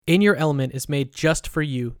In Your Element is made just for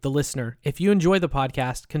you, the listener. If you enjoy the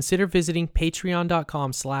podcast, consider visiting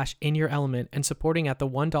patreon.com/inyourelement and supporting at the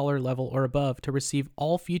 $1 level or above to receive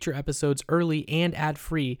all future episodes early and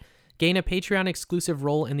ad-free. Gain a Patreon exclusive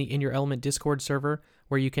role in the In Your Element Discord server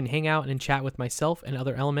where you can hang out and chat with myself and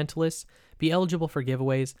other elementalists, be eligible for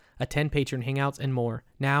giveaways, attend patron hangouts, and more.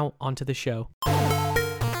 Now, onto the show.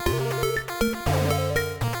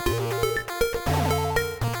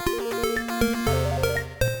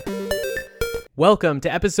 Welcome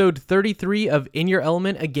to episode 33 of In Your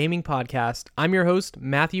Element, a gaming podcast. I'm your host,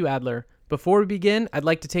 Matthew Adler. Before we begin, I'd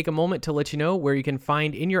like to take a moment to let you know where you can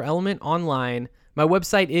find In Your Element online. My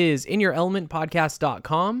website is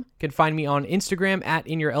inyourelementpodcast.com. You can find me on Instagram at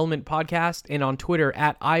In Your Element Podcast and on Twitter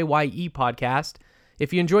at IYE Podcast.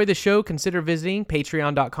 If you enjoy the show, consider visiting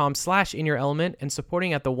patreon.com/inyourelement and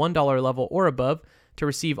supporting at the $1 level or above to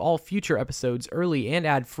receive all future episodes early and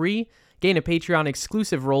ad-free. Gain a Patreon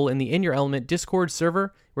exclusive role in the In Your Element Discord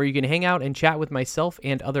server where you can hang out and chat with myself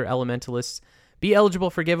and other elementalists, be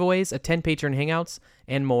eligible for giveaways, attend patron hangouts,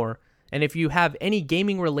 and more. And if you have any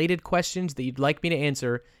gaming related questions that you'd like me to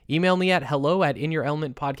answer, email me at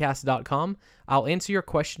hello@inyourelementpodcast.com. I'll answer your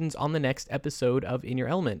questions on the next episode of In Your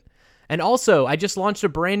Element. And also, I just launched a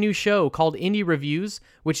brand new show called Indie Reviews,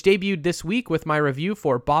 which debuted this week with my review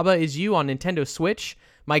for Baba Is You on Nintendo Switch.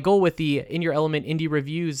 My goal with the In Your Element Indie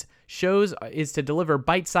Reviews shows is to deliver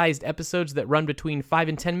bite-sized episodes that run between 5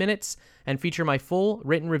 and 10 minutes and feature my full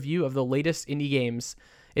written review of the latest indie games.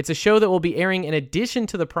 It's a show that will be airing in addition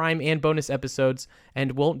to the Prime and bonus episodes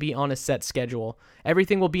and won't be on a set schedule.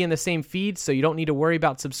 Everything will be in the same feed, so you don't need to worry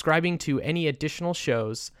about subscribing to any additional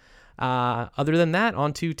shows. Other than that,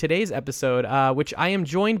 on to today's episode, which I am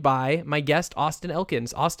joined by my guest, Austin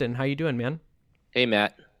Elkins. Austin, how you doing, man? Hey,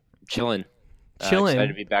 Matt. Chilling. Chilling. Excited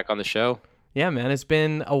to be back on the show. Yeah, man. It's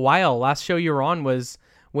been a while. Last show you were on was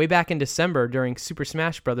way back in December during Super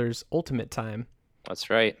Smash Bros. Ultimate time. That's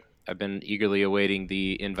right. I've been eagerly awaiting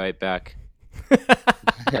the invite back.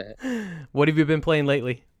 What have you been playing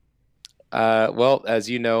lately? Well, as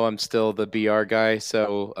you know, I'm still the BR guy,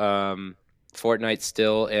 so Fortnite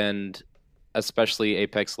still, and especially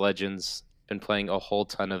Apex Legends. Been playing a whole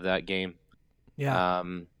ton of that game. Yeah.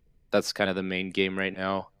 That's kind of the main game right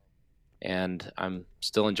now, and I'm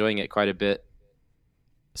still enjoying it quite a bit.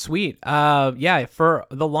 Sweet. Yeah, for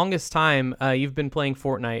the longest time, you've been playing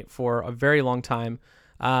Fortnite for a very long time,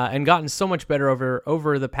 and gotten so much better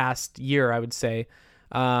over the past year, I would say.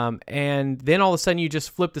 And then all of a sudden you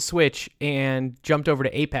just flipped the switch and jumped over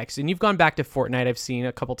to Apex, and you've gone back to Fortnite. I've seen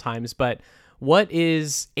a couple times, but what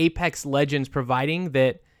is Apex Legends providing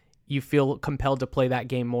that you feel compelled to play that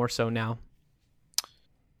game more so now?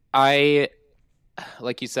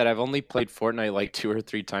 Like you said, I've only played Fortnite like 2 or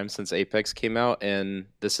 3 times since Apex came out, and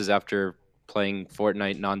this is after playing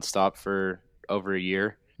Fortnite nonstop for over a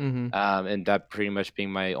year. Mm-hmm. And that pretty much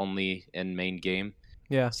being my only and main game.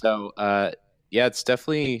 Yeah. So, yeah, it's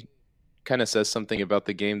definitely kind of says something about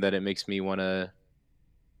the game that it makes me want to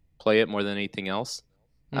play it more than anything else.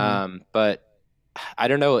 Mm-hmm. But I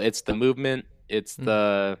don't know. It's the movement. It's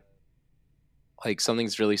the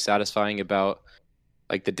something's really satisfying about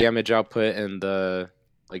like the damage output, and the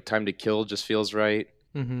like time to kill just feels right.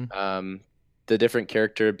 Mm-hmm. The different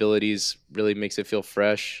character abilities really makes it feel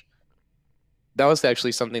fresh. That was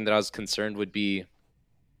actually something that I was concerned would be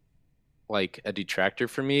like a detractor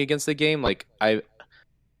for me against the game. Like I've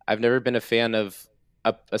never been a fan of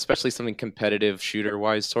especially something competitive shooter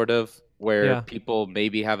wise, sort of, where people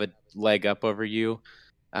maybe have a leg up over you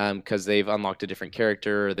because they've unlocked a different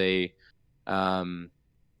character, or they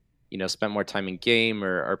spent more time in game,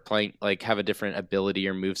 or are playing, like, have a different ability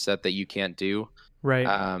or moveset that you can't do.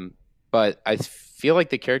 Right. But I feel like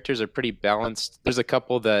the characters are pretty balanced. There's a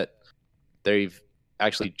couple that they've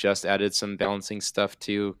actually just added some balancing stuff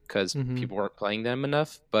to because people weren't playing them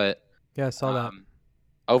enough. But yeah, I saw that.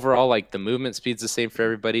 Overall, like, the movement speed's the same for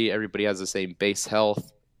everybody. Everybody has the same base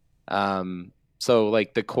health. So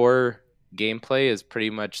like the core gameplay is pretty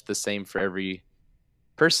much the same for every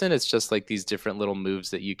person. It's just like these different little moves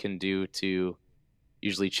that you can do to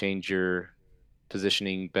usually change your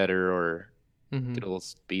positioning better, or get a little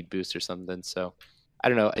speed boost or something. So I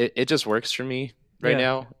don't know. It just works for me right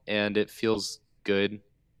now, and it feels good.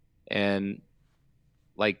 And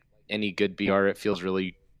like any good BR, it feels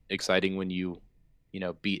really exciting when you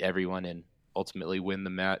beat everyone and ultimately win the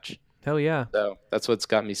match. Hell yeah. So that's what's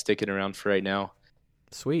got me sticking around for right now.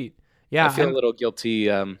 Sweet. Yeah. I feel a little guilty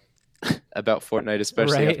about Fortnite,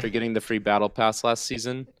 especially after getting the free battle pass last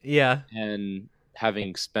season. Yeah. And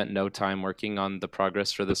having spent no time working on the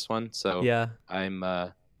progress for this one. So yeah,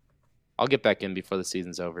 I'll get back in before the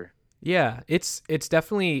season's over. Yeah, it's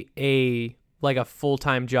definitely a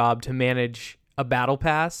full-time job to manage a battle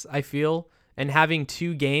pass, I feel, and having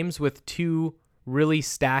two games with two really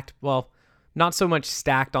stacked, well, not so much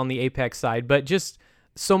stacked on the Apex side, but just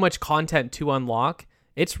so much content to unlock.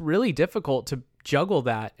 It's really difficult to juggle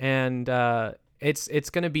that, and it's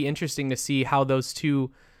going to be interesting to see how those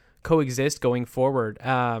two coexist going forward,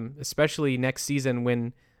 especially next season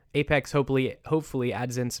when Apex hopefully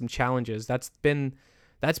adds in some challenges. That's been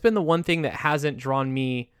the one thing that hasn't drawn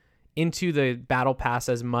me into the battle pass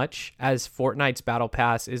as much as Fortnite's battle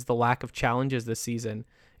pass is the lack of challenges this season.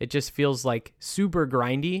 It just feels like super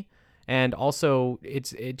grindy, and also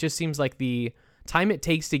it just seems like the time it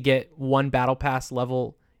takes to get one battle pass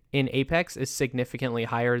level in Apex is significantly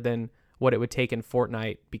higher than what it would take in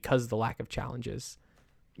Fortnite because of the lack of challenges.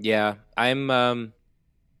 Yeah, I kind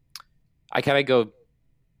of go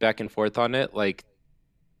back and forth on it. Like,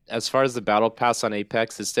 as far as the battle pass on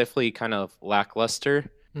Apex, it's definitely kind of lackluster.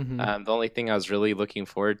 Mm-hmm. The only thing I was really looking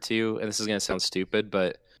forward to, and this is going to sound stupid,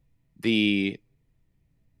 but the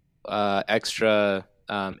extra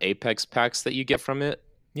Apex packs that you get from it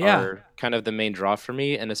Yeah. are kind of the main draw for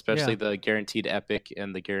me, and especially Yeah. the guaranteed epic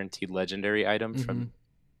and the guaranteed legendary item Mm-hmm. from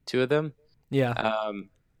two of them. Yeah.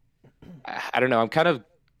 I don't know. I'm kind of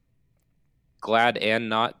glad and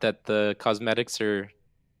not that the cosmetics are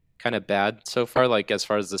kind of bad so far, like as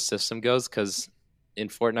far as the system goes, because in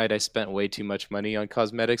Fortnite I spent way too much money on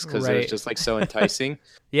cosmetics because it was Right. just like so enticing.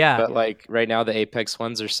 Yeah. But like right now the Apex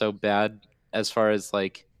ones are so bad as far as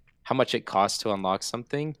like how much it costs to unlock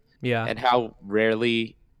something Yeah. and how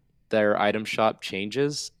rarely their item shop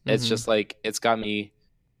changes. It's Mm-hmm. just like it's got me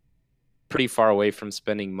pretty far away from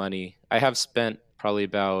spending money. I have spent probably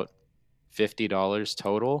about $50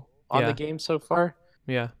 total on the Yeah. game so far,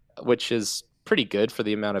 Yeah. which is pretty good for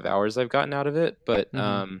the amount of hours I've gotten out of it. But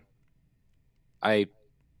Mm-hmm. I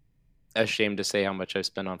ashamed to say how much I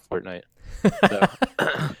spent on Fortnite. So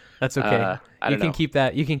That's okay. I You don't can know. keep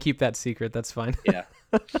that. You can keep that secret. That's fine. Yeah.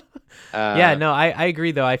 Yeah. No, I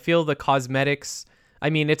agree though. I feel the cosmetics. I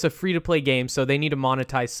mean, it's a free to play game, so they need to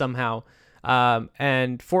monetize somehow.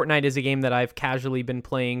 And Fortnite is a game that I've casually been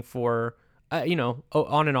playing for,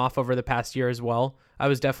 on and off over the past year as well. I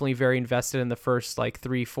was definitely very invested in the first like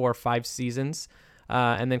 3, 4, 5 seasons,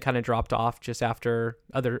 and then kind of dropped off just after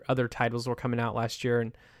other titles were coming out last year,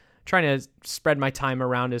 and trying to spread my time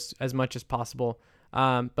around as much as possible.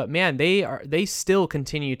 But man, they still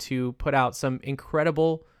continue to put out some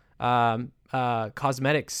incredible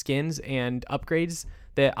cosmetic skins and upgrades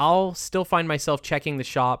that I'll still find myself checking the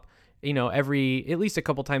shop, every at least a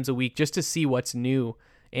couple times a week just to see what's new.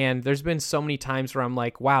 And there's been so many times where I'm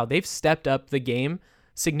like, wow, they've stepped up the game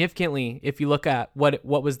significantly if you look at what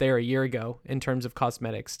was there a year ago in terms of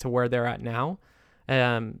cosmetics to where they're at now.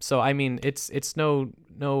 So I mean, it's no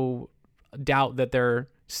doubt that they're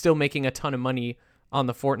still making a ton of money on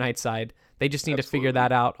the Fortnite side. They just need to figure Absolutely.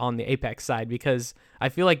 that out on the Apex side, because I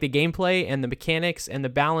feel like the gameplay and the mechanics and the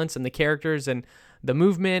balance and the characters and the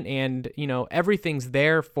movement and everything's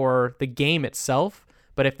there for the game itself.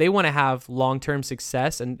 But if they want to have long-term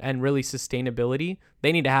success and really sustainability,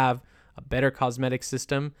 they need to have a better cosmetic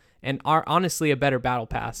system and are honestly a better battle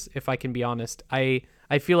pass. If I can be honest, I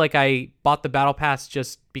feel like I bought the battle pass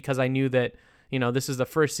just because I knew that this is the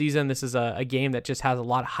first season. This is a game that just has a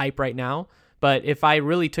lot of hype right now. But if I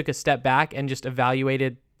really took a step back and just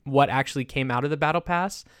evaluated what actually came out of the battle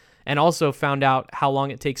pass and also found out how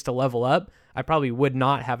long it takes to level up, I probably would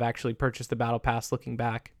not have actually purchased the battle pass looking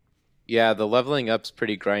back. Yeah, the leveling up's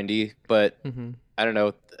pretty grindy, but Mm-hmm. I don't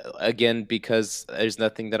know. Again, because there's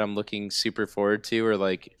nothing that I'm looking super forward to or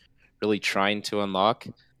like really trying to unlock.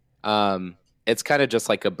 It's kind of just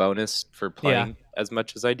like a bonus for Yeah. playing as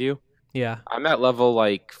much as I do. Yeah. I'm at level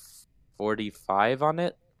like 45 on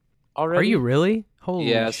it already. Are you really? Holy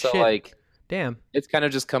Yeah, shit. so like Damn. it's kind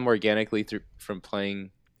of just come organically through from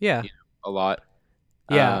playing Yeah. a lot.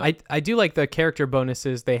 Yeah, Uh, I do like the character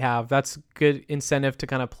bonuses they have. That's good incentive to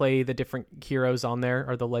kind of play the different heroes on there,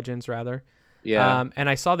 or the legends rather. yeah, And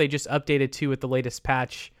I saw they just updated too with the latest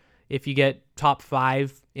patch. If you get top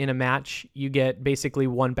 5 in a match, you get basically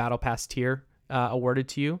one battle pass tier awarded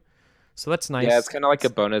to you. So that's nice. yeah. It's kind of like a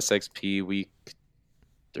bonus XP week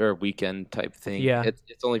or weekend type thing. Yeah.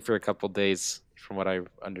 It's only for a couple days, from what I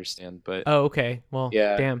understand. But Oh, okay. Well,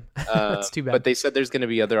 yeah, damn. That's too bad. But they said there's going to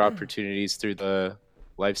be other opportunities through the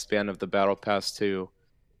lifespan of the battle pass too,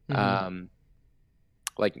 Mhm.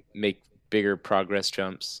 like make bigger progress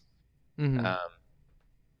jumps. Mhm.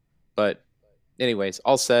 But anyways,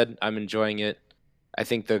 all said, I'm enjoying it. I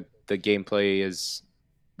think the gameplay is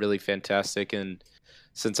really fantastic, and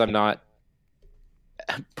since I'm not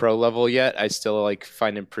pro level yet. I still like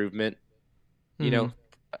find improvement, you know,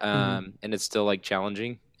 Hmm. Hmm. and it's still like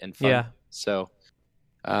challenging and fun. Yeah. So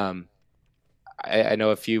um, I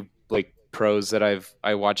know a few like pros that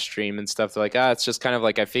I watch stream and stuff. They're like, it's just kind of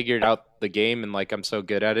like I figured out the game and like I'm so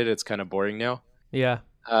good at it, it's kind of boring now. Yeah.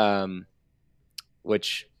 Um,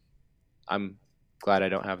 which I'm glad I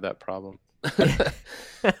don't have that problem.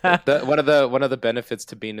 One of the benefits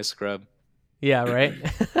to being a scrub. Yeah, right.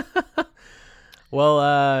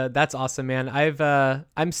 Well, that's awesome, man.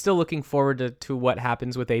 I'm still looking forward to what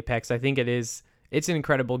happens with Apex. I think it's an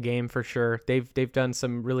incredible game for sure. They've done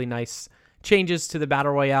some really nice changes to the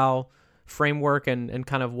battle royale framework and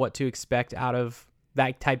kind of what to expect out of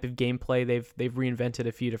that type of gameplay. They've reinvented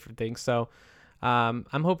a few different things. So I'm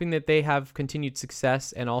hoping that they have continued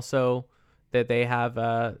success and also that they have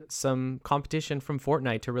some competition from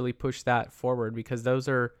Fortnite to really push that forward, because those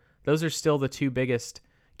are still the two biggest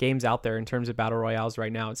games out there in terms of battle royales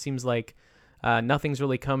right now. It seems like nothing's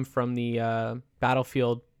really come from the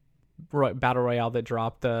Battlefield battle royale that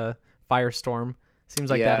dropped, the Firestorm. Seems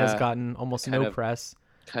like that has Yeah, gotten almost kind no of press.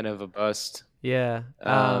 kind of a bust. Yeah.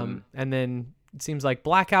 Um, And then it seems like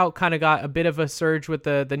Blackout kind of got a bit of a surge with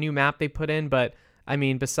the new map they put in, but I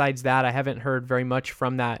mean, besides that, I haven't heard very much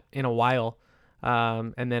from that in a while.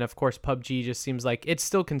 And then of course PUBG just seems like it's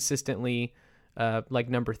still consistently like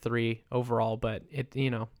number 3 overall, but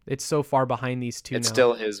it's so far behind these two it now.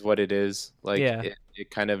 still is what it is. Like Yeah. it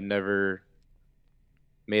kind of never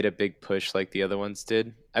made a big push like the other ones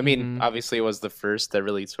did. I mean, Mm-hmm. obviously it was the first that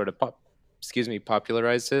really sort of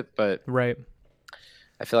popularized it, but Right.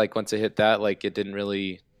 I feel like once it hit that, like it didn't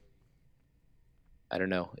really, I don't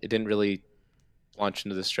know, it didn't really launch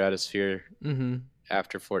into the stratosphere Mm-hmm.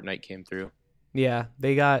 after Fortnite came through. Yeah,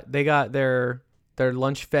 they got their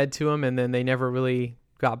lunch fed to them, and then they never really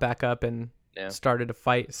got back up and Yeah, started a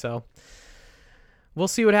fight. So we'll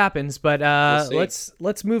see what happens, but we'll see.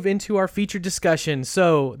 let's move into our featured discussion.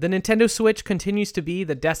 So the Nintendo Switch continues to be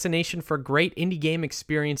the destination for great indie game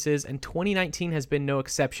experiences, and 2019 has been no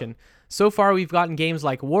exception. So far, we've gotten games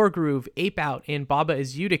like Wargroove, Ape Out, and Baba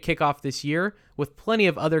Is You to kick off this year, with plenty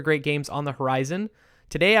of other great games on the horizon.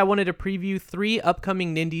 Today, I wanted to preview 3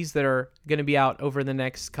 upcoming Nindies that are going to be out over the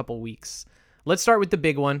next couple weeks. Let's start with the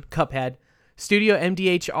big one, Cuphead. Studio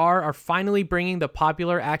MDHR are finally bringing the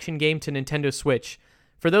popular action game to Nintendo Switch.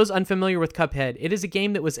 For those unfamiliar with Cuphead, it is a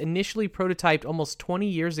game that was initially prototyped almost 20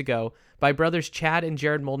 years ago by brothers Chad and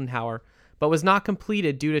Jared Moldenhauer, but was not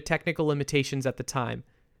completed due to technical limitations at the time.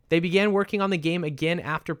 They began working on the game again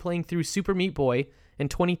after playing through Super Meat Boy in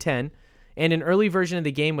 2010, and an early version of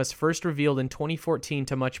the game was first revealed in 2014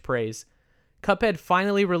 to much praise. Cuphead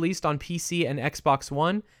finally released on PC and Xbox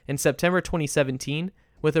One in September 2017,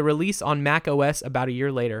 with a release on Mac OS about a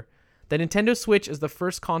year later. The Nintendo Switch is the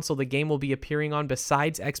first console the game will be appearing on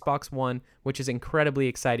besides Xbox One, which is incredibly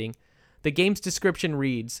exciting. The game's description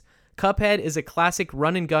reads, Cuphead is a classic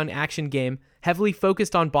run-and-gun action game heavily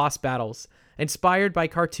focused on boss battles. Inspired by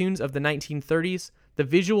cartoons of the 1930s, the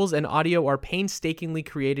visuals and audio are painstakingly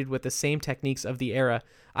created with the same techniques of the era,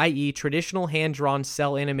 i.e. traditional hand-drawn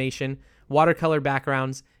cell animation, watercolor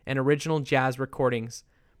backgrounds, and original jazz recordings.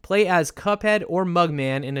 Play as Cuphead or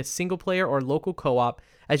Mugman in a single-player or local co-op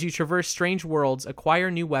as you traverse strange worlds, acquire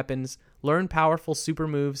new weapons, learn powerful super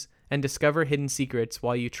moves, and discover hidden secrets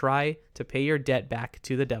while you try to pay your debt back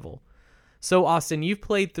to the devil. So, Austin, you've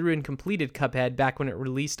played through and completed Cuphead back when it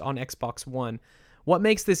released on Xbox One. What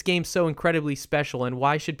makes this game so incredibly special, and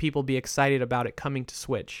why should people be excited about it coming to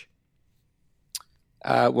Switch?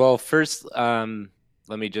 Well, first,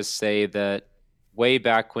 let me just say that way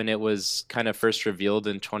back when it was kind of first revealed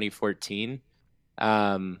in 2014,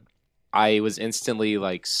 I was instantly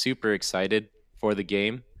like super excited for the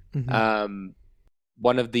game. Mm-hmm.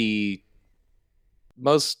 One of the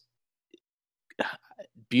most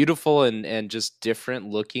beautiful and just different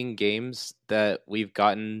looking games that we've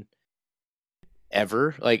gotten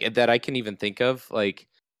ever, like that I can even think of. Like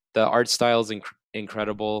the art style is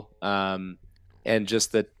incredible, and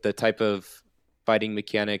just the type of fighting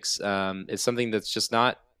mechanics is something that's just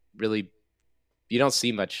not really, you don't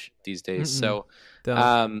see much these days. Mm-mm. So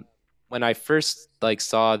Don't. when I first like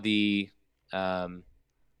saw the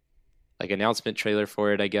like announcement trailer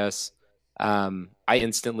for it, I guess I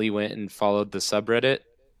instantly went and followed the subreddit,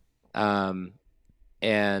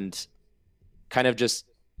 and kind of just,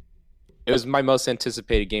 it was my most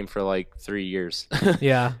anticipated game for like 3 years.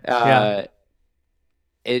 Yeah. uh,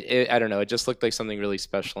 it I don't know, it just looked like something really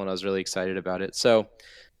special, and I was really excited about it. So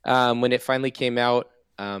when it finally came out,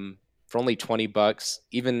 for only $20,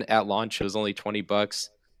 even at launch, it was only $20.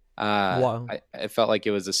 Wow. I felt like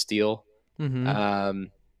it was a steal. Mm-hmm.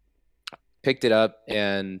 Um, picked it up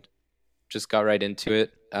and just got right into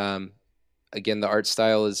it. Again, the art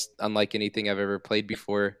style is unlike anything I've ever played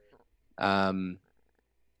before. Um,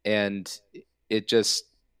 and it just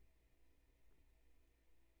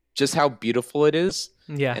how beautiful it is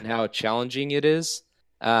Yeah. and how challenging it is,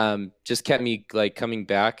 just kept me like coming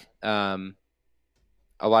back.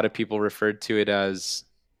 A lot of people referred to it as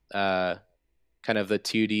kind of the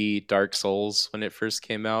 2D Dark Souls when it first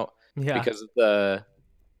came out Yeah. because of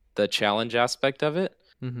the challenge aspect of it.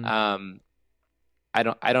 Hmm. Um, I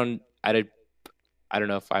don't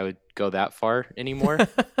know if I would go that far anymore.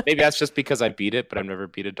 Maybe that's just because I beat it, but I've never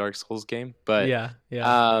beat a Dark Souls game. But Yeah.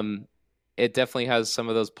 Yeah. um, it definitely has some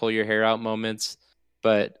of those pull your hair out moments.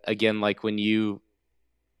 But again, like when you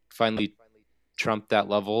finally trump that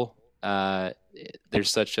level, there's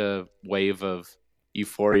such a wave of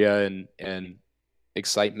euphoria and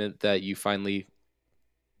excitement that you finally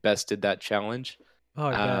bested that challenge. Oh,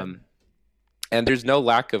 I bet. Um, and there's no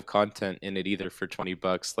lack of content in it either for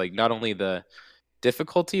 $20. Like not only the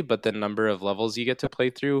difficulty, but the number of levels you get to play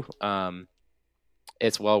through.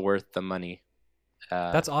 It's well worth the money.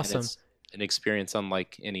 That's And awesome. it's an experience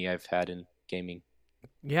unlike any I've had in gaming.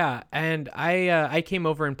 Yeah, and I came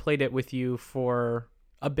over and played it with you for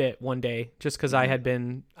a bit one day just because Mhm.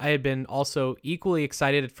 I had been also equally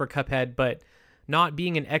excited for Cuphead, but not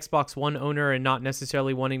being an Xbox One owner and not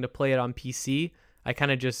necessarily wanting to play it on PC, I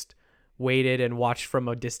kind of just waited and watched from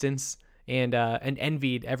a distance and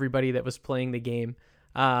envied everybody that was playing the game.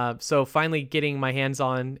 So finally getting my hands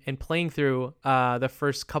on and playing through the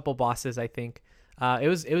first couple bosses, I think it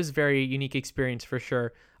was a very unique experience for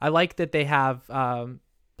sure. I like that they have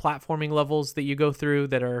platforming levels that you go through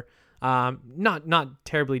that are not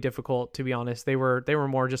terribly difficult, to be honest. They were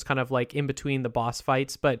more just kind of like in between the boss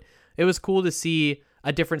fights, but it was cool to see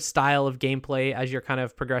a different style of gameplay as you're kind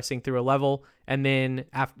of progressing through a level, and then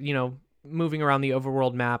after moving around the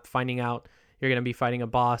overworld map, finding out you're going to be fighting a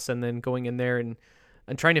boss, and then going in there and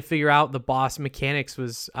trying to figure out the boss mechanics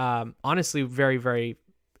was honestly very very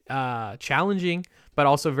challenging, but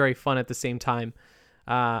also very fun at the same time.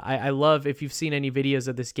 I love, if you've seen any videos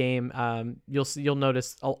of this game, you'll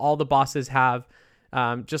notice all the bosses have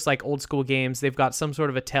just like old school games. They've got some sort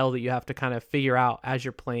of a tell that you have to kind of figure out as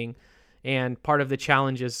you're playing, and part of the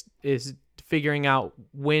challenge is figuring out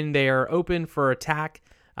when they are open for attack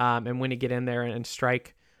and when to get in there and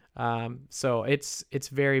strike. So it's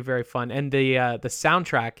very very fun, and the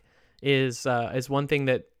soundtrack is one thing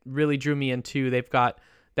that really drew me into. They've got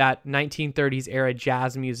that 1930s era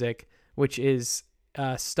jazz music, which is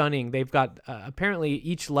stunning. They've got apparently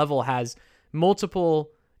each level has multiple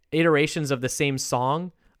iterations of the same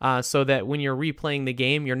song, so that when you're replaying the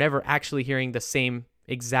game, you're never actually hearing the same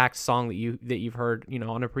exact song that you've heard,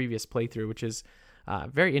 on a previous playthrough, which is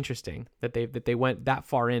very interesting that they went that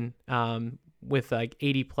far in with like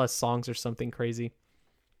 80 plus songs or something crazy.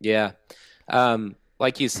 Yeah.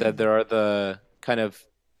 Like you said, there are the kind of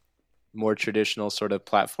more traditional sort of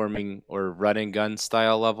platforming or run and gun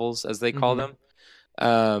style levels, as they call Hmm. them.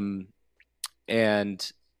 Um,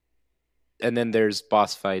 and and then there's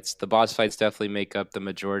boss fights. The boss fights definitely make up the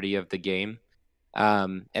majority of the game.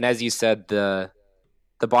 And as you said, the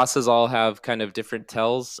bosses all have kind of different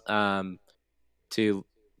tells to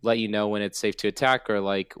let you know when it's safe to attack, or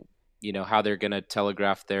like how they're going to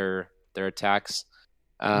telegraph their attacks.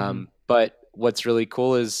 Hmm. But what's really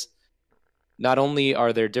cool is not only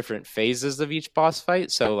are there different phases of each boss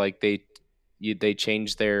fight, so like they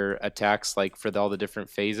change their attacks like for all the different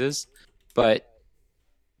phases, but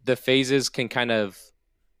the phases can kind of,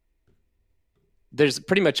 there's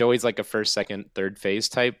pretty much always like a first, second, third phase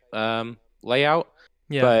type layout,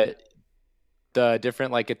 Yeah. but the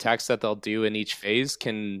different like attacks that they'll do in each phase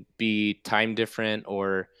can be time different,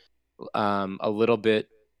 or a little bit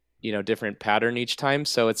different pattern each time.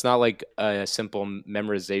 So it's not like a simple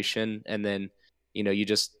memorization and then you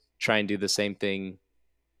just try and do the same thing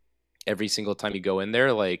every single time you go in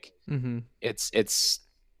there. Like Hmm. it's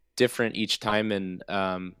different each time, and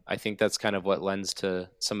I think that's kind of what lends to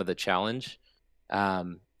some of the challenge.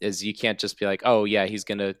 Is you can't just be like, oh yeah, he's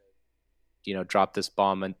gonna drop this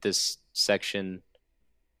bomb at this section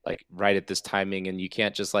like right at this timing, and you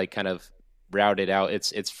can't just like kind of route it out.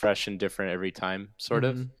 It's fresh and different every time, sort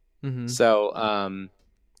of. Hmm. Hmm. So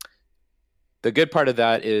the good part of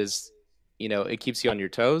that is it keeps you on your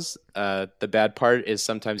toes. The bad part is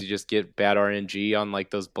sometimes you just get bad RNG on like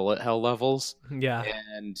those bullet hell levels, Yeah.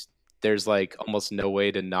 and there's like almost no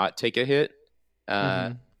way to not take a hit. Uh,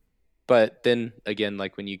 Hmm. but then again,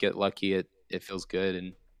 like when you get lucky, it feels good,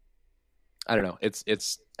 and I don't know,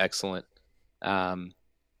 it's excellent. Um,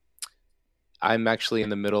 I'm actually in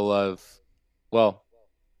the middle of, well,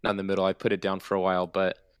 not in the middle. I put it down for a while,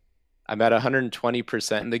 but I'm at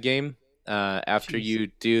 120% in the game. After Jeez. you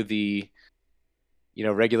do the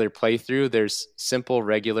regular playthrough, there's simple,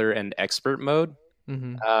 regular, and expert mode.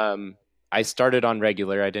 I started on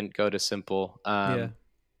regular. I didn't go to simple. Yeah.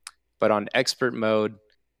 But on expert mode,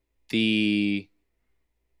 the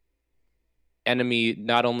enemy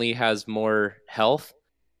not only has more health,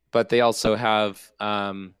 but they also have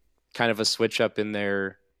kind of a switch up in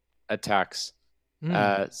their attacks.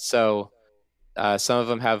 So some of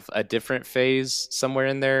them have a different phase somewhere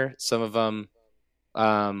in there. Some of them,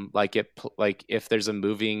 like if there's a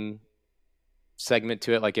moving segment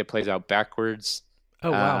to it, like it plays out backwards.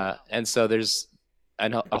 Oh wow. And so there's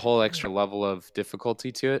a whole extra level of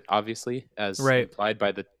difficulty to it, obviously, as Right. implied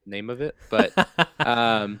by the name of it. But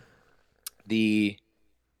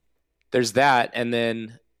there's that, and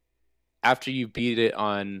then after you beat it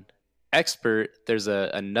on expert, there's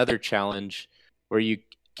another challenge where you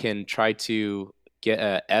can try to get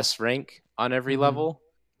a S rank on every level.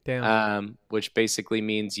 Damn. Which basically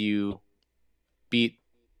means you beat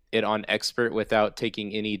it on expert without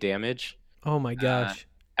taking any damage, Oh my gosh.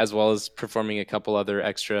 as well as performing a couple other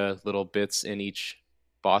extra little bits in each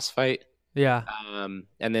boss fight. Yeah.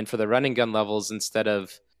 And then for the running gun levels, instead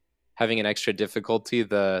of having an extra difficulty,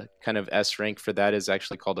 the kind of S rank for that is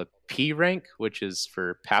actually called a P rank, which is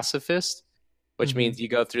for pacifist, which means you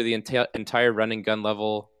go through the entire running gun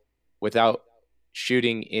level without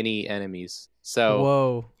shooting any enemies. So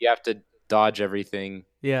Whoa. you have to dodge everything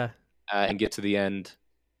Yeah. and get to the end.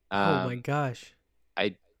 Oh my gosh.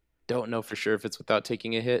 I don't know for sure if it's without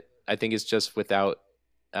taking a hit. I think it's just without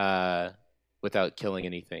killing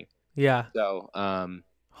anything. Yeah. So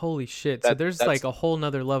Holy shit. So there's like a whole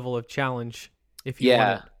nother level of challenge if you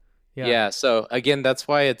want it. Yeah. So again, that's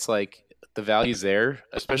why it's like the value's there,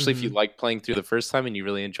 especially if you like playing through the first time and you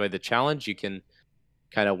really enjoy the challenge, you can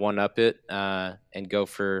kind of one up it and go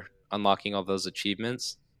for unlocking all those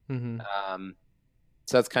achievements.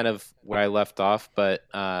 So that's kind of where I left off, but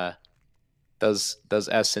those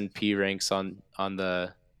S and P ranks on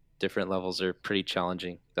the different levels are pretty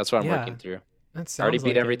challenging. That's what I'm working through. That sounds I already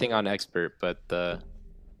beat like everything on expert, but the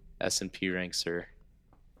S and P ranks are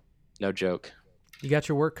no joke. You got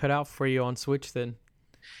your work cut out for you on Switch then.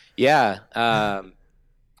 Yeah.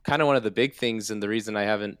 Kind of one of the big things, and the reason I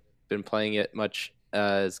haven't been playing it much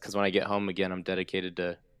is because when I get home again, I'm dedicated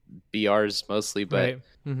to BRs mostly. But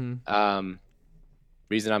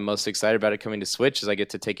reason I'm most excited about it coming to Switch is I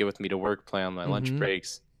get to take it with me to work, play on my lunch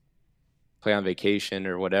breaks, play on vacation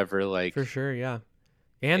or whatever. Like for sure, yeah.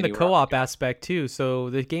 And the co-op aspect too.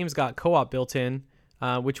 So the game's got co-op built in,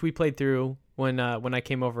 which we played through when I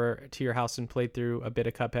came over to your house and played through a bit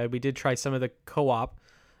of Cuphead. We did try some of the co-op.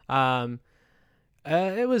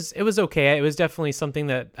 It was okay. It was definitely something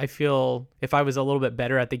that I feel if I was a little bit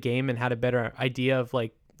better at the game and had a better idea of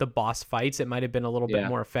like the boss fights, it might have been a little bit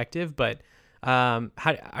more effective. But how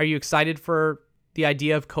are you excited for the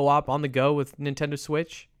idea of co-op on the go with Nintendo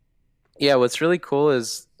Switch? Yeah, what's really cool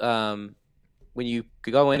is when you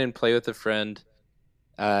go in and play with a friend,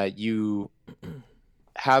 you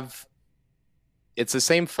have it's the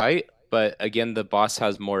same fight, but again, the boss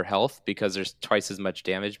has more health because there's twice as much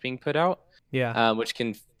damage being put out. Yeah, which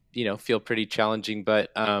can feel pretty challenging.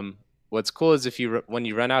 But what's cool is when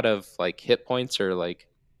you run out of like hit points or like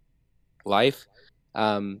life,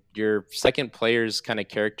 your second player's kind of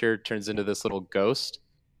character turns into this little ghost,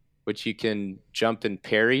 which you can jump and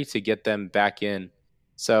parry to get them back in.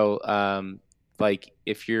 So like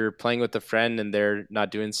if you're playing with a friend and they're not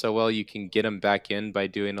doing so well, you can get them back in by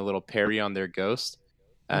doing a little parry on their ghost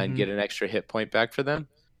and get an extra hit point back for them.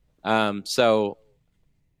 So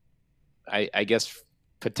I guess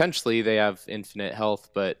potentially they have infinite health,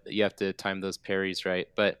 but you have to time those parries right.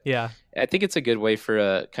 But yeah, I think it's a good way for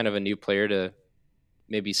a kind of a new player to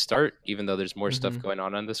maybe start, even though there's more stuff going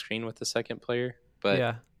on the screen with the second player. But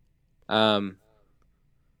yeah, I'm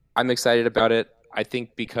excited about it. I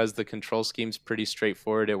think because the control scheme's pretty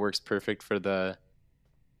straightforward, it works perfect for the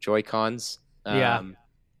Joy-Cons.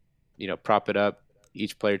 Prop it up.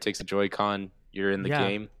 Each player takes a Joy-Con. You're in the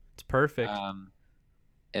game. It's perfect.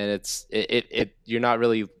 And it's you're not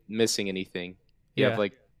really missing anything. You have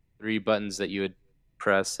like 3 buttons that you would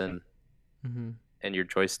press and your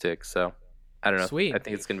joystick. So I don't know. Sweet. I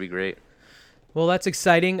think it's gonna be great. Well, that's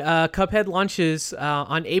exciting. Cuphead launches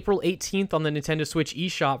on April 18th on the Nintendo Switch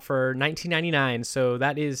eShop for $19.99. So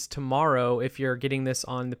that is tomorrow if you're getting this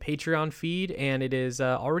on the Patreon feed, and it is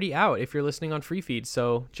already out if you're listening on Free Feed.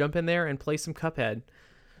 So jump in there and play some Cuphead.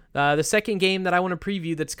 The second game that I want to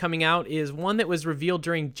preview that's coming out is one that was revealed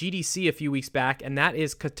during GDC a few weeks back, and that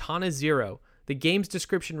is Katana Zero. The game's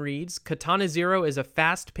description reads, Katana Zero is a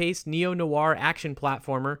fast-paced neo-noir action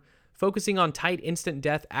platformer focusing on tight instant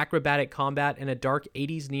death acrobatic combat and a dark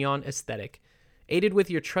 80s neon aesthetic. Aided with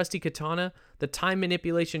your trusty katana, the time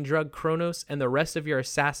manipulation drug Chronos, and the rest of your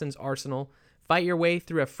assassin's arsenal, fight your way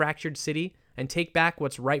through a fractured city and take back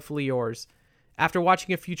what's rightfully yours. After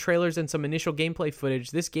watching a few trailers and some initial gameplay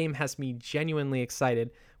footage, this game has me genuinely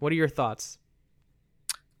excited. What are your thoughts?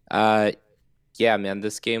 Yeah, man,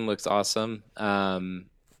 this game looks awesome.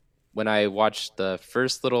 When I watched the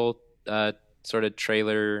first little sort of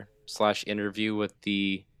trailer / interview with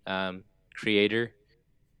the creator,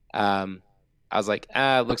 I was like,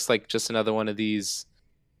 it looks like just another one of these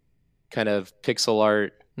kind of pixel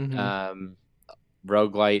art,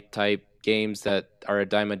 roguelite type games that are a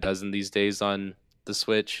dime a dozen these days on the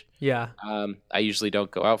Switch. Yeah. I usually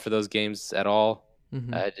don't go out for those games at all.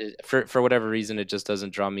 For whatever reason, it just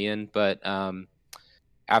doesn't draw me in. But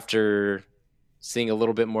after seeing a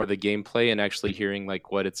little bit more of the gameplay and actually hearing like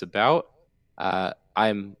what it's about,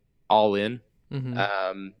 I'm all in.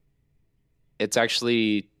 It's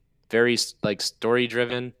actually very like story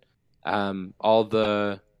driven. All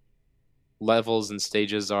the levels and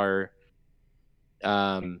stages are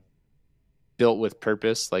built with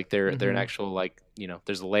purpose. Like they're an actual, like, you know,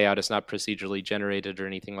 there's a layout. It's not procedurally generated or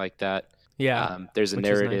anything like that. Yeah. There's a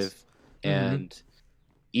narrative, nice. And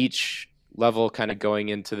each level kind of going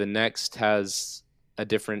into the next has a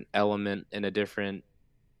different element and a different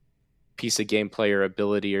piece of gameplay or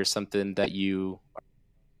ability or something that you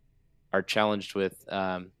are challenged with.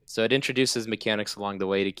 So it introduces mechanics along the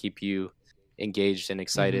way to keep you engaged and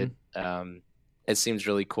excited. It seems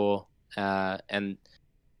really cool. And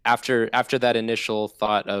after that initial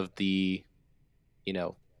thought of the, you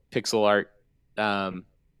know, pixel art,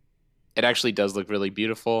 it actually does look really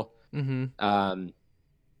beautiful.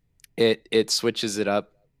 It switches it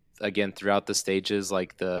up again throughout the stages.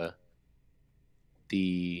 Like the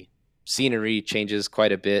scenery changes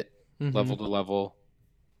quite a bit, level to level.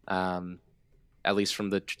 At least from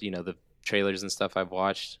the the trailers and stuff I've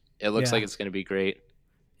watched, it looks like it's going to be great.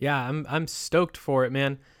 Yeah, I'm stoked for it,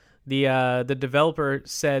 man. The developer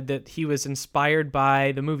said that he was inspired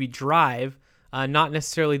by the movie Drive, not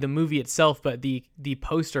necessarily the movie itself, but the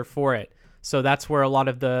poster for it. So that's where a lot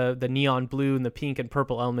of the neon blue and the pink and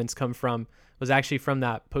purple elements come from. Was actually from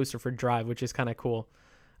that poster for Drive, which is kind of cool.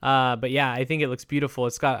 But yeah, I think it looks beautiful.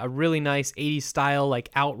 It's got a really nice 80s style, like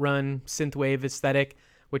Outrun synthwave aesthetic,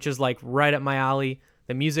 which is like right up my alley.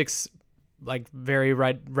 The music's like very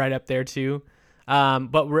right up there too.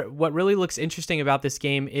 But what really looks interesting about this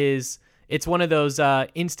game is it's one of those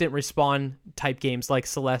instant respawn type games like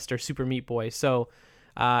Celeste or Super Meat Boy. So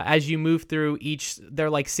as you move through they're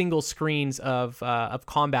like single screens of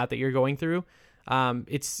combat that you're going through.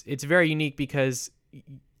 It's very unique because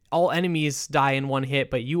all enemies die in one hit,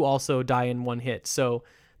 but you also die in one hit. So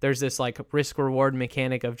there's this like risk reward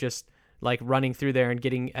mechanic of just like running through there and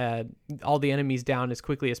getting all the enemies down as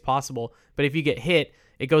quickly as possible. But if you get hit,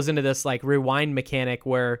 it goes into this like rewind mechanic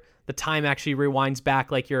where the time actually rewinds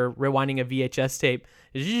back, like you're rewinding a VHS tape,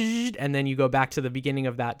 and then you go back to the beginning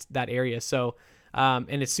of that area. So,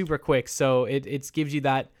 and it's super quick. So it gives you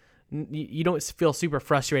that, you don't feel super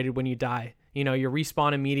frustrated when you die. You know, you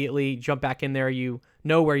respawn immediately, jump back in there, you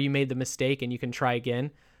know where you made the mistake, and you can try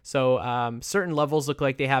again. So certain levels look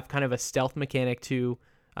like they have kind of a stealth mechanic to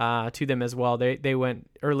them as well. They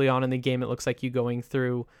went early on in the game. It looks like you going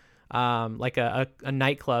through like a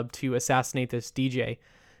nightclub to assassinate this DJ,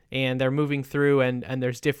 and they're moving through, and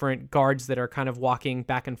there's different guards that are kind of walking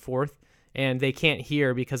back and forth, and they can't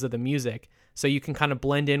hear because of the music. So you can kind of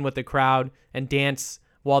blend in with the crowd and dance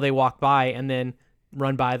while they walk by, and then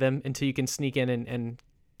run by them until you can sneak in and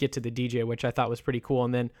get to the DJ, which I thought was pretty cool.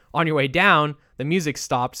 And then on your way down, the music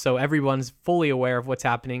stopped, so everyone's fully aware of what's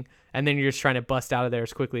happening, and then you're just trying to bust out of there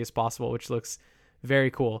as quickly as possible, which looks very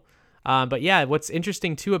cool. But yeah, what's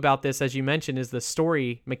interesting too about this, as you mentioned, is the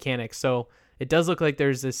story mechanics. So it does look like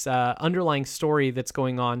there's this underlying story that's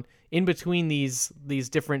going on in between these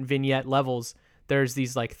different vignette levels. There's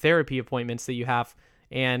these like therapy appointments that you have,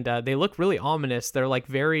 and they look really ominous. They're like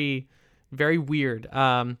very, very weird.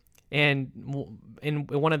 And in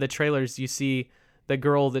one of the trailers, you see the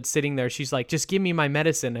girl that's sitting there. She's like, "Just give me my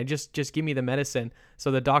medicine. Just give me the medicine."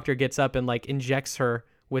 So the doctor gets up and like injects her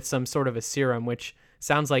with some sort of a serum, which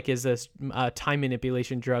sounds like is this time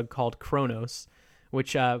manipulation drug called Chronos,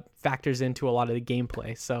 which factors into a lot of the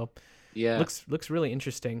gameplay. So yeah, looks really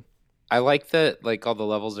interesting. I like that, like all the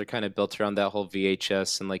levels are kind of built around that whole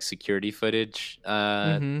VHS and like security footage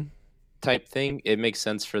type thing. It makes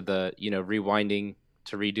sense for the, rewinding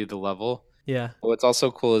to redo the level. Yeah. What's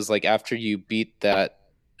also cool is like after you beat that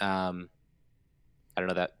don't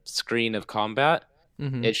know, that screen of combat,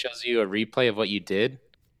 it shows you a replay of what you did.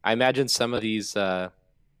 I imagine some of these,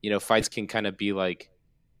 fights can kind of be like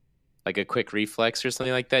a quick reflex or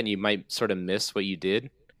something like that, and you might sort of miss what you did.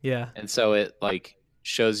 Yeah. And so it like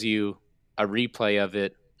shows you a replay of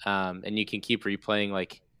it, and you can keep replaying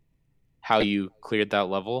like how you cleared that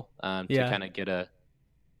level, to kind of get a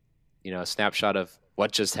snapshot of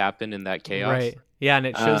what just happened in that chaos. Right. Yeah, and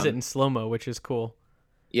it shows it in slow-mo, which is cool.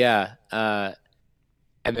 Yeah. And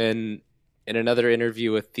then in another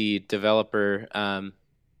interview with the developer,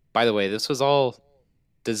 by the way, this was all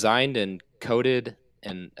designed and coded,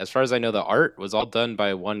 and as far as I know, the art was all done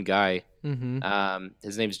by one guy.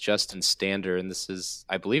 His name's Justin Stander, and this is,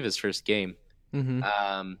 I believe, his first game.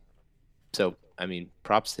 So, I mean,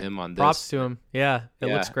 props to him on this. Props to him. Yeah, it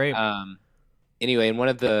looks great. Anyway, in one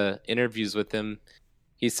of the interviews with him,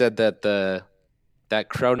 he said that that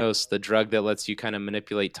Chronos, the drug that lets you kind of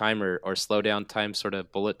manipulate time or slow down time, sort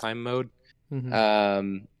of bullet time mode,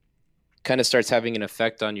 kind of starts having an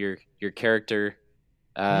effect on your character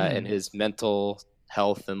and his mental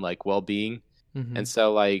health and like well-being. And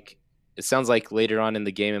so like it sounds like later on in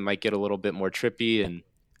the game it might get a little bit more trippy and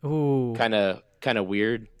kind of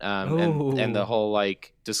weird. And the whole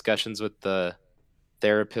like discussions with the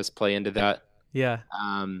therapist play into that. Yeah.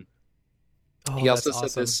 He also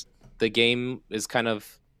said the game is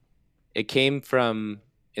it came from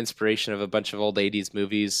inspiration of a bunch of old 80s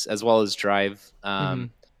movies as well as Drive.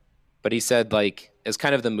 But he said like it's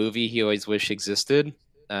kind of the movie he always wished existed,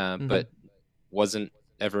 but wasn't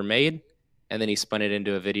ever made. And then he spun it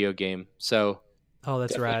into a video game. So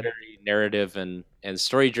that's rad. Very narrative and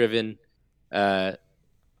story driven,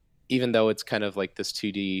 even though it's kind of like this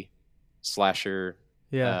 2D slasher,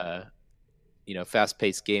 fast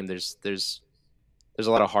paced game. There's a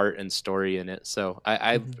lot of heart and story in it. So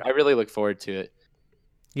I really look forward to it.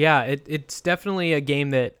 Yeah, it's definitely a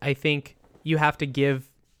game that I think you have to give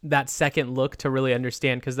that second look to really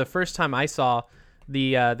understand, because the first time I saw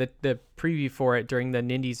the preview for it during the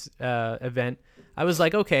Nindies event, I was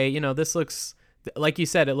like, okay, this looks like you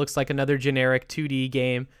said, it looks like another generic 2D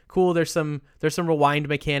game. Cool, there's some rewind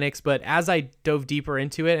mechanics, but as I dove deeper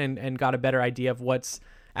into it and got a better idea of what's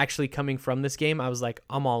actually coming from this game, I was like,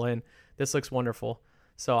 I'm all in. This looks wonderful.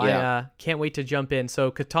 So I can't wait to jump in. So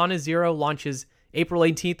Katana Zero launches April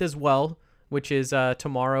 18th as well, which is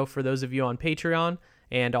tomorrow for those of you on Patreon,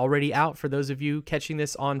 and already out for those of you catching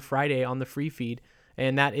this on Friday on the free feed.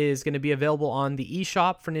 And that is going to be available on the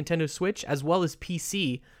eShop for Nintendo Switch as well as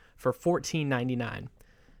PC for $14.99.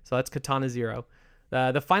 So that's Katana Zero.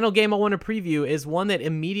 The final game I want to preview is one that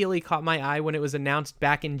immediately caught my eye when it was announced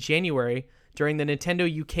back in January during the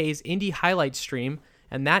Nintendo UK's Indie Highlights stream,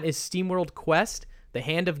 and that is SteamWorld Quest: The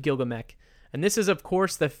Hand of Gilgamesh. And this is, of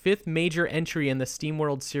course, the fifth major entry in the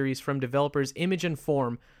SteamWorld series from developers Image and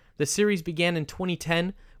Form. The series began in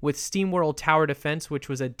 2010 with SteamWorld Tower Defense, which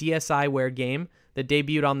was a DSiWare game that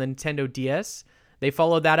debuted on the Nintendo DS. They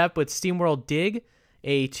followed that up with SteamWorld Dig,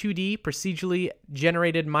 a 2D procedurally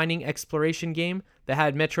generated mining exploration game that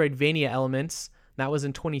had Metroidvania elements. That was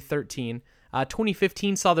in 2013.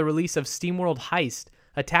 2015 saw the release of SteamWorld Heist,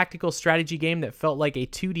 a tactical strategy game that felt like a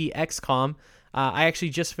 2D XCOM. I actually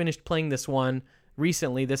just finished playing this one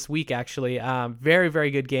recently, this week actually. Very,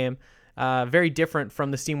 very good game. Very different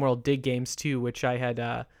from the SteamWorld Dig games too, which I had,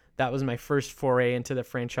 that was my first foray into the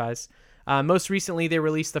franchise. Most recently, they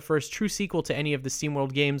released the first true sequel to any of the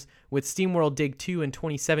SteamWorld games with SteamWorld Dig 2 in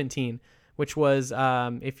 2017, which was,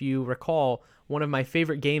 if you recall, one of my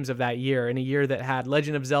favorite games of that year, in a year that had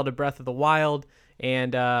Legend of Zelda Breath of the Wild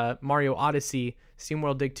and Mario Odyssey.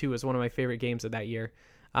 SteamWorld Dig 2 was one of my favorite games of that year.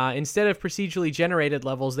 Instead of procedurally generated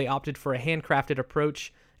levels, they opted for a handcrafted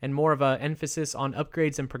approach and more of an emphasis on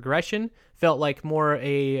upgrades and progression. Felt like more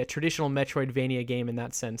a traditional Metroidvania game in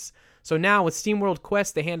that sense. So now with SteamWorld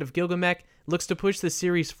Quest: The Hand of Gilgamesh, looks to push the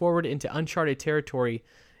series forward into uncharted territory,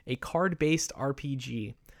 a card-based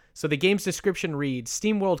RPG. So the game's description reads,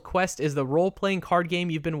 SteamWorld Quest is the role-playing card game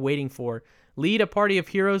you've been waiting for. Lead a party of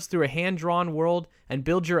heroes through a hand-drawn world and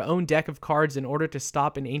build your own deck of cards in order to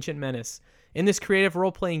stop an ancient menace. In this creative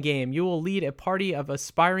role-playing game, you will lead a party of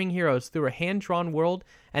aspiring heroes through a hand-drawn world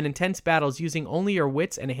and intense battles using only your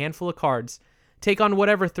wits and a handful of cards. Take on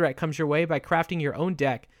whatever threat comes your way by crafting your own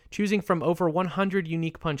deck, choosing from over 100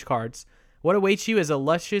 unique punch cards. What awaits you is a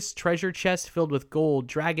luscious treasure chest filled with gold,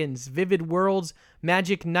 dragons, vivid worlds,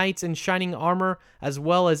 magic knights, and shining armor, as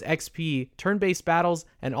well as XP, turn-based battles,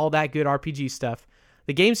 and all that good RPG stuff.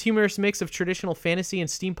 The game's humorous mix of traditional fantasy and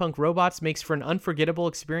steampunk robots makes for an unforgettable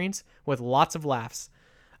experience with lots of laughs.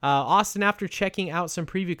 Austin, after checking out some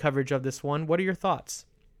preview coverage of this one, what are your thoughts?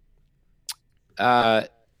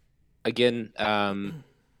 again,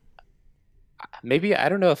 maybe I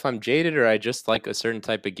don't know if I'm jaded or I just like a certain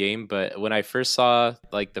type of game, but when I first saw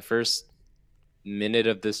like the first minute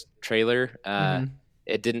of this trailer, Mm-hmm.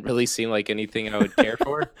 it didn't really seem like anything I would care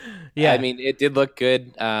for. I Yeah. mean, it did look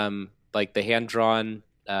good. Like the hand drawn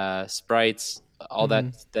sprites, all Mm-hmm.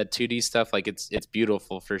 that 2D stuff, like it's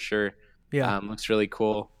beautiful for sure. Yeah. Looks really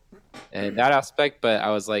cool in that aspect. But I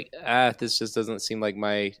was like, this just doesn't seem like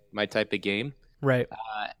my type of game. Right.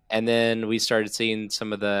 And then we started seeing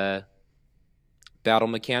some of the battle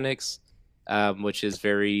mechanics, which is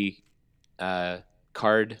very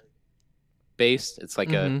card based. It's like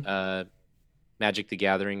Mm-hmm. a Magic the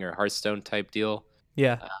Gathering or Hearthstone type deal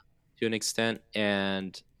Yeah. uh, to an extent,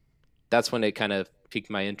 and that's when it kind of piqued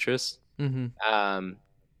my interest. Mm-hmm. Um,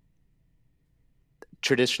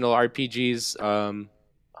 Traditional RPGs,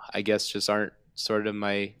 I guess, just aren't sort of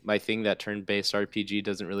my thing. That turn based RPG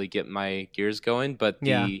doesn't really get my gears going, but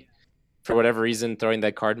Yeah. the for whatever reason throwing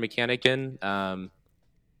that card mechanic in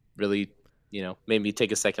really made me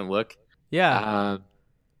take a second look. Yeah. Um,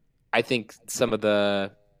 I think some of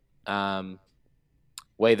the um,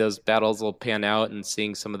 way those battles will pan out and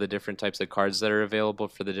seeing some of the different types of cards that are available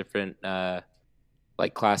for the different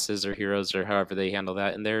like classes or heroes or however they handle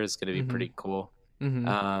that in there is going to be Mm-hmm. pretty cool. Mm-hmm.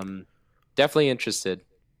 Um, Definitely interested.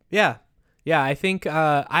 Yeah. Yeah. I think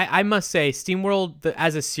I must say SteamWorld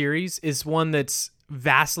as a series is one that's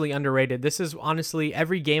vastly underrated. This is honestly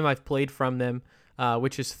every game I've played from them,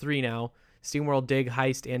 which is 3 now, SteamWorld Dig,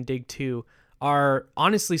 Heist, and Dig 2, are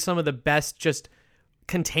honestly some of the best just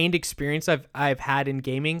contained experience I've had in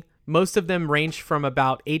gaming. Most of them range from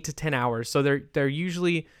about 8 to 10 hours. So they're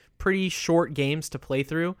usually pretty short games to play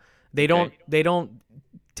through. Okay. They don't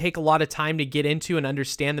take a lot of time to get into and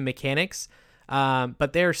understand the mechanics.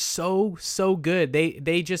 But they're so good.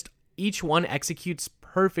 They just each one executes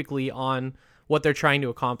perfectly on what they're trying to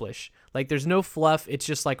accomplish. Like there's no fluff. It's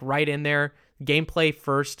just like right in there, gameplay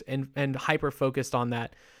first and hyper focused on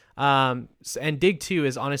that. And Dig 2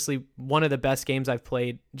 is honestly one of the best games I've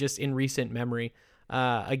played just in recent memory.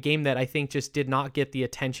 A game that I think just did not get the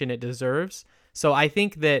attention it deserves. So I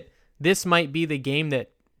think that this might be the game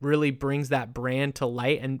that really brings that brand to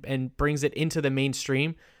light and brings it into the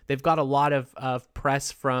mainstream. They've got a lot of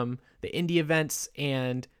press from the indie events,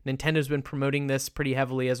 and Nintendo's been promoting this pretty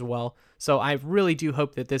heavily as well. So I really do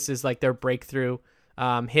hope that this is like their breakthrough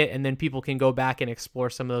hit, and then people can go back and explore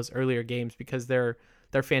some of those earlier games because they're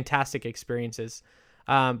fantastic experiences.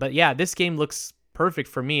 But yeah, this game looks perfect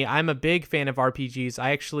for me. I'm a big fan of RPGs.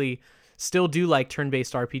 I actually still do like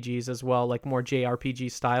turn-based RPGs as well, like more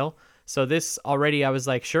JRPG style. So this already, I was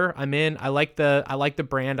like, sure, I'm in. I like the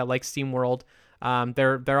brand. I like SteamWorld.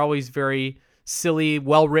 They're always very silly,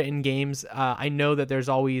 well-written games. I know that there's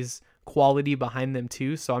always quality behind them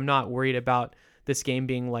too, so I'm not worried about this game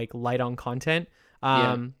being like light on content.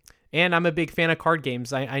 Yeah. And I'm a big fan of card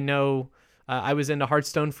games. I know I was into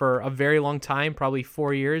Hearthstone for a very long time, probably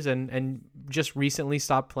 4 years, and just recently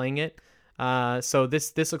stopped playing it. So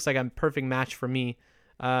this looks like a perfect match for me.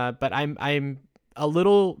 But I'm a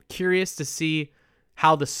little curious to see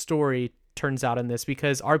how the story turns out in this,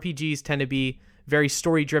 because RPGs tend to be very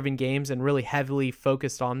story-driven games and really heavily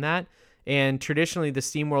focused on that. And traditionally, the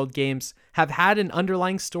SteamWorld games have had an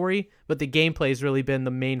underlying story, but the gameplay has really been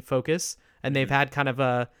the main focus, and they've Mhm. had kind of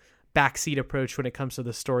a backseat approach when it comes to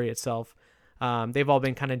the story itself. They've all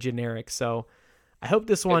been kind of generic, so I hope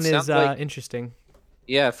this It one is sounds like, interesting.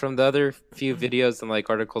 yeah, from the other few videos and like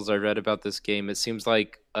articles I read about this game, it seems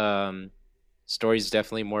like story's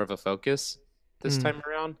definitely more of a focus this Mm, time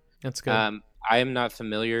around. that's good. I am not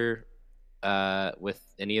familiar with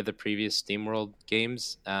any of the previous SteamWorld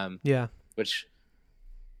games, Yeah. which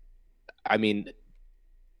I mean,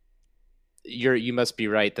 you must be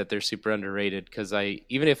right that they're super underrated because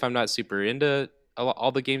even if I'm not super into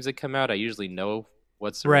all the games that come out, I usually know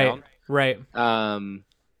what's Right. around. Right.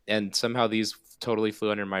 And somehow these totally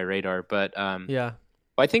flew under my radar. But Yeah.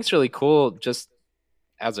 what I think is really cool, just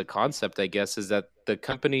as a concept, I guess, is that the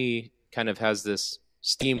company kind of has this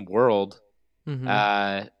Steam world,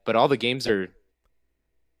 Mm-hmm. but all the games are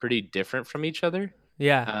pretty different from each other.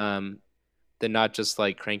 Yeah. Um, they're not just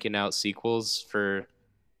like cranking out sequels for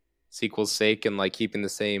sequel's sake and like keeping the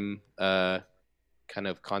same kind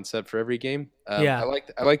of concept for every game. Yeah.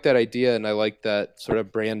 I like that idea, and I like that sort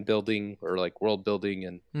of brand building or like world building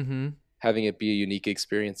and Mm-hmm. having it be a unique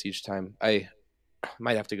experience each time. I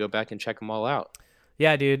might have to go back and check them all out.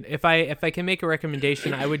 Yeah, dude. If I can make a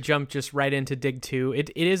recommendation, I would jump just right into Dig 2. It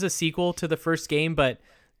is a sequel to the first game, but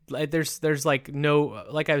there's like no,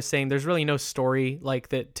 like I was saying, there's really no story like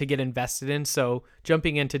that to get invested in. So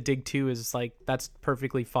jumping into Dig 2 is like that's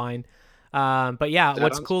perfectly fine. But yeah, Is that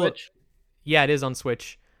what's on cool? Switch? Yeah, it is on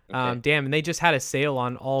Switch. Okay. Damn, and they just had a sale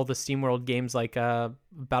on all the SteamWorld games like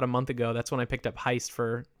about a month ago. That's when I picked up Heist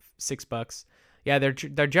for $6. Yeah,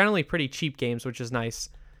 they're generally pretty cheap games, which is nice.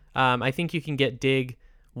 I think you can get Dig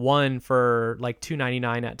 1 for like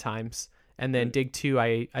 $2.99 at times, and then Dig 2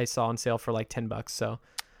 I saw on sale for like $10. So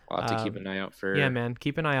I'll have to keep an eye out for. yeah, man,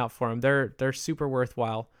 keep an eye out for them. They're super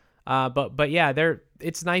worthwhile. But yeah,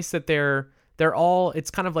 it's nice that they're all.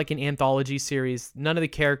 It's kind of like an anthology series. None of the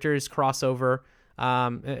characters cross over,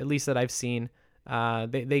 at least that I've seen.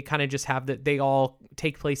 They kind of just have that. They all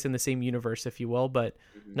take place in the same universe, if you will, but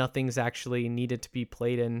nothing's actually needed to be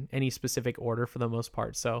played in any specific order for the most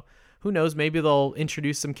part. So who knows? Maybe they'll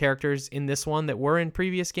introduce some characters in this one that were in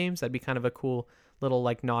previous games. That'd be kind of a cool little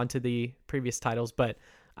like nod to the previous titles, but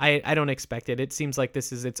I don't expect it. It seems like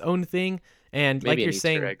this is its own thing, and Maybe like an you're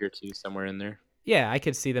saying, Easter egg or two somewhere in there. yeah, I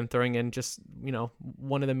could see them throwing in just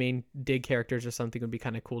one of the main Dig characters or something would be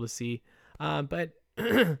kind of cool to see. But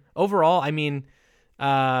overall, I mean,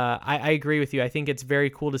 I agree with you. I think it's very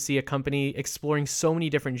cool to see a company exploring so many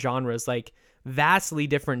different genres, like vastly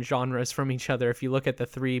different genres from each other. If you look at the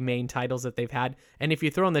three main titles that they've had, and if you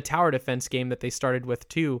throw in the tower defense game that they started with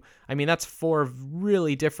too, I mean, that's 4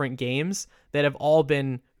 really different games that have all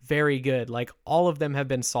been very good. Like all of them have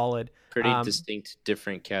been solid. Pretty distinct,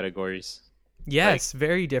 different categories. Yes,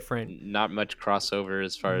 very different. Not much crossover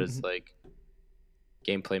as far as like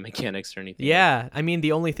gameplay mechanics or anything. Yeah, I mean,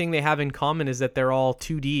 the only thing they have in common is that they're all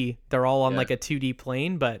 2D. They're all on like a 2D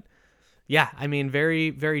plane, but yeah, I mean,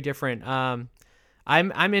 very, very different.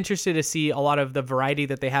 I'm interested to see a lot of the variety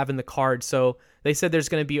that they have in the cards. So they said there's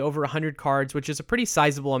going to be over 100 cards, which is a pretty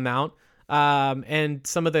sizable amount. And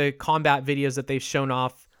some of the combat videos that they've shown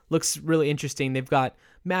off looks really interesting. They've got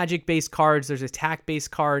magic-based cards. There's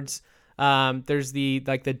attack-based cards. There's the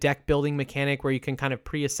deck building mechanic where you can kind of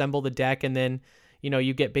pre-assemble the deck, and then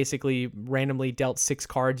you get basically randomly dealt 6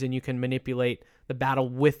 cards, and you can manipulate the battle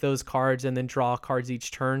with those cards and then draw cards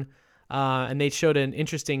each turn. And they showed an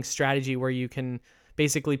interesting strategy where you can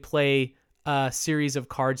basically play a series of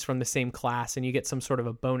cards from the same class and you get some sort of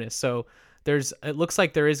a bonus. So it looks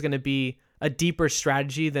like there is going to be a deeper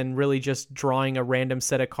strategy than really just drawing a random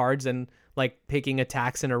set of cards and like picking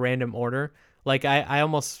attacks in a random order. Like I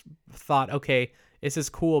almost thought, okay, this is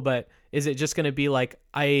cool, but is it just going to be like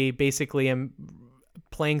I basically am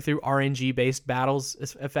playing through RNG based battles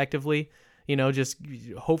effectively? Just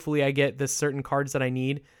hopefully I get the certain cards that I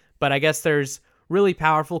need. But I guess there's really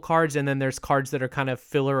powerful cards, and then there's cards that are kind of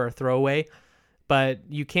filler or throwaway. But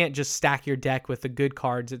you can't just stack your deck with the good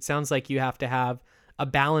cards. It sounds like you have to have a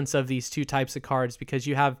balance of these two types of cards because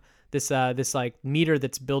you have this like meter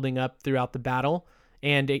that's building up throughout the battle,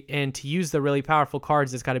 and to use the really powerful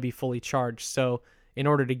cards, it's got to be fully charged. So in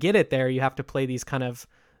order to get it there, you have to play these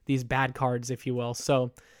bad cards, if you will.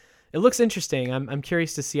 So it looks interesting. I'm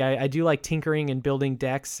curious to see. I do like tinkering and building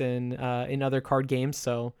decks and in other card games.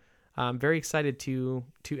 So I'm very excited to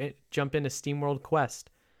jump into SteamWorld Quest.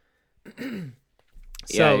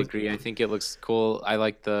 Yeah, I agree. I think it looks cool. I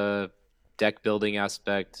like the deck building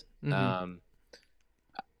aspect. I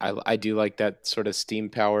do like that sort of steam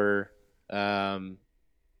power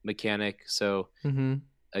mechanic. So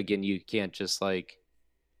again, you can't just like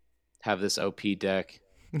have this OP deck,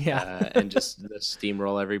 and just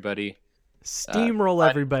steamroll everybody. Steamroll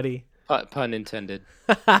everybody. Pun intended.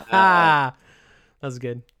 That was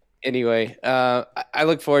good. Anyway, I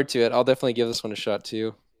look forward to it. I'll definitely give this one a shot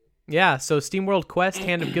too. Yeah, so SteamWorld Quest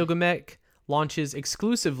Hand of Gilgamesh launches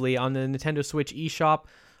exclusively on the Nintendo Switch eShop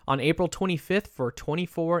on April 25th for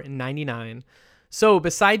 $24.99. So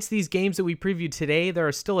besides these games that we previewed today, there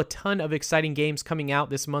are still a ton of exciting games coming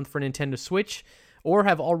out this month for Nintendo Switch or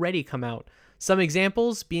have already come out. Some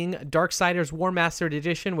examples being Darksiders War Mastered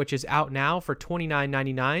Edition, which is out now for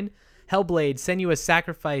 $29.99. Hellblade Senua's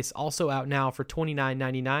Sacrifice, also out now for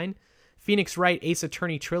 $29.99. Phoenix Wright Ace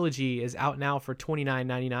Attorney Trilogy is out now for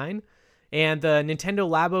 $29.99. And the Nintendo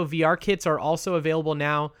Labo VR kits are also available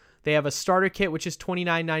now. They have a starter kit, which is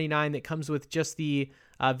 $29.99, that comes with just the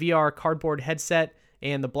VR cardboard headset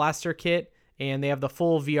and the blaster kit. And they have the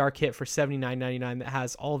full VR kit for $79.99 that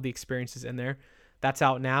has all of the experiences in there. That's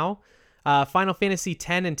out now. Final Fantasy X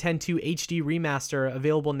and X-2 HD Remaster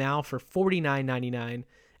available now for $49.99.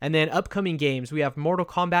 And then upcoming games, we have Mortal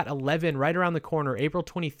Kombat 11 right around the corner, April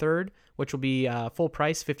 23rd, which will be full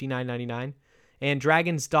price, $59.99. And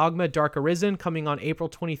Dragon's Dogma Dark Arisen coming on April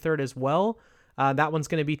 23rd as well. That one's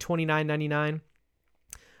going to be $29.99.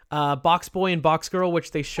 Box Boy and Box Girl, which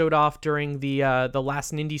they showed off during the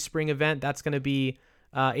last Nindy Spring event, that's going to be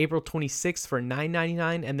April 26th for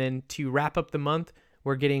 $9.99. And then to wrap up the month,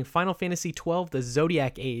 we're getting Final Fantasy XII, The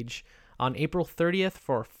Zodiac Age on April 30th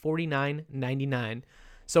for $49.99.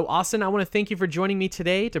 So Austin, I want to thank you for joining me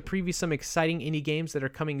today to preview some exciting indie games that are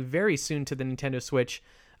coming very soon to the Nintendo Switch.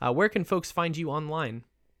 Where can folks find you online?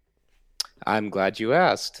 I'm glad you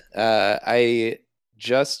asked. I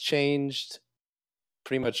just changed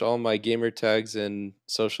pretty much all my gamer tags and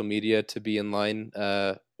social media to be in line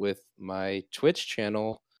with my Twitch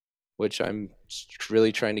channel, which I'm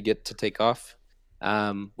really trying to get to take off,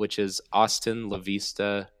 which is Austin La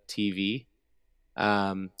Vista TV.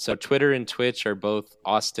 So Twitter and Twitch are both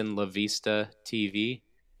Austin La Vista TV,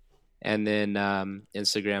 and then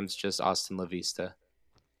Instagram's just Austin La Vista.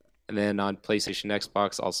 And then on PlayStation,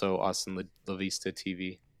 Xbox, also Austin La Vista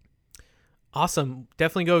TV. Awesome.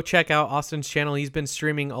 Definitely go check out Austin's channel. He's been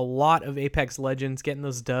streaming a lot of Apex Legends, getting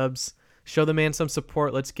those dubs. Show the man some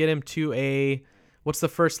support. Let's get him to what's the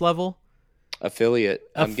first level? Affiliate.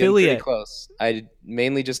 I'm getting pretty close. I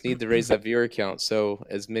mainly just need to raise that viewer count. So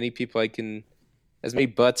as many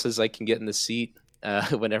butts as I can get in the seat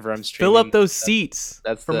whenever I'm streaming. Fill up those seats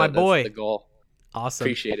for my boy. That's the goal. Awesome.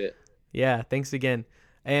 Appreciate it. Yeah, thanks again.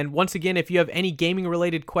 And once again, if you have any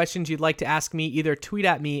gaming-related questions you'd like to ask me, either tweet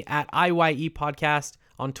at me at IYE Podcast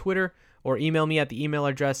on Twitter or email me at the email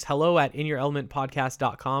address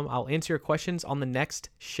hello@inyourelementpodcast.com. I'll answer your questions on the next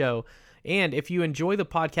show. And if you enjoy the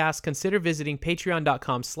podcast, consider visiting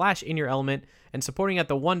patreon.com/inyourelement and supporting at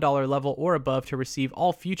the $1 level or above to receive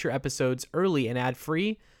all future episodes early and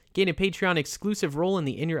ad-free. Gain a Patreon exclusive role in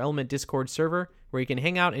the In Your Element Discord server where you can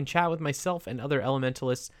hang out and chat with myself and other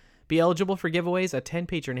elementalists. Be eligible for giveaways, attend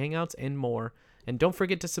patron hangouts, and more. And don't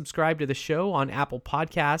forget to subscribe to the show on Apple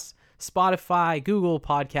Podcasts, Spotify, Google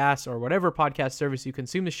Podcasts, or whatever podcast service you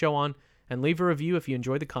consume the show on, and leave a review if you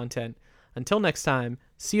enjoy the content. Until next time,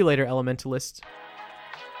 see you later, Elementalists.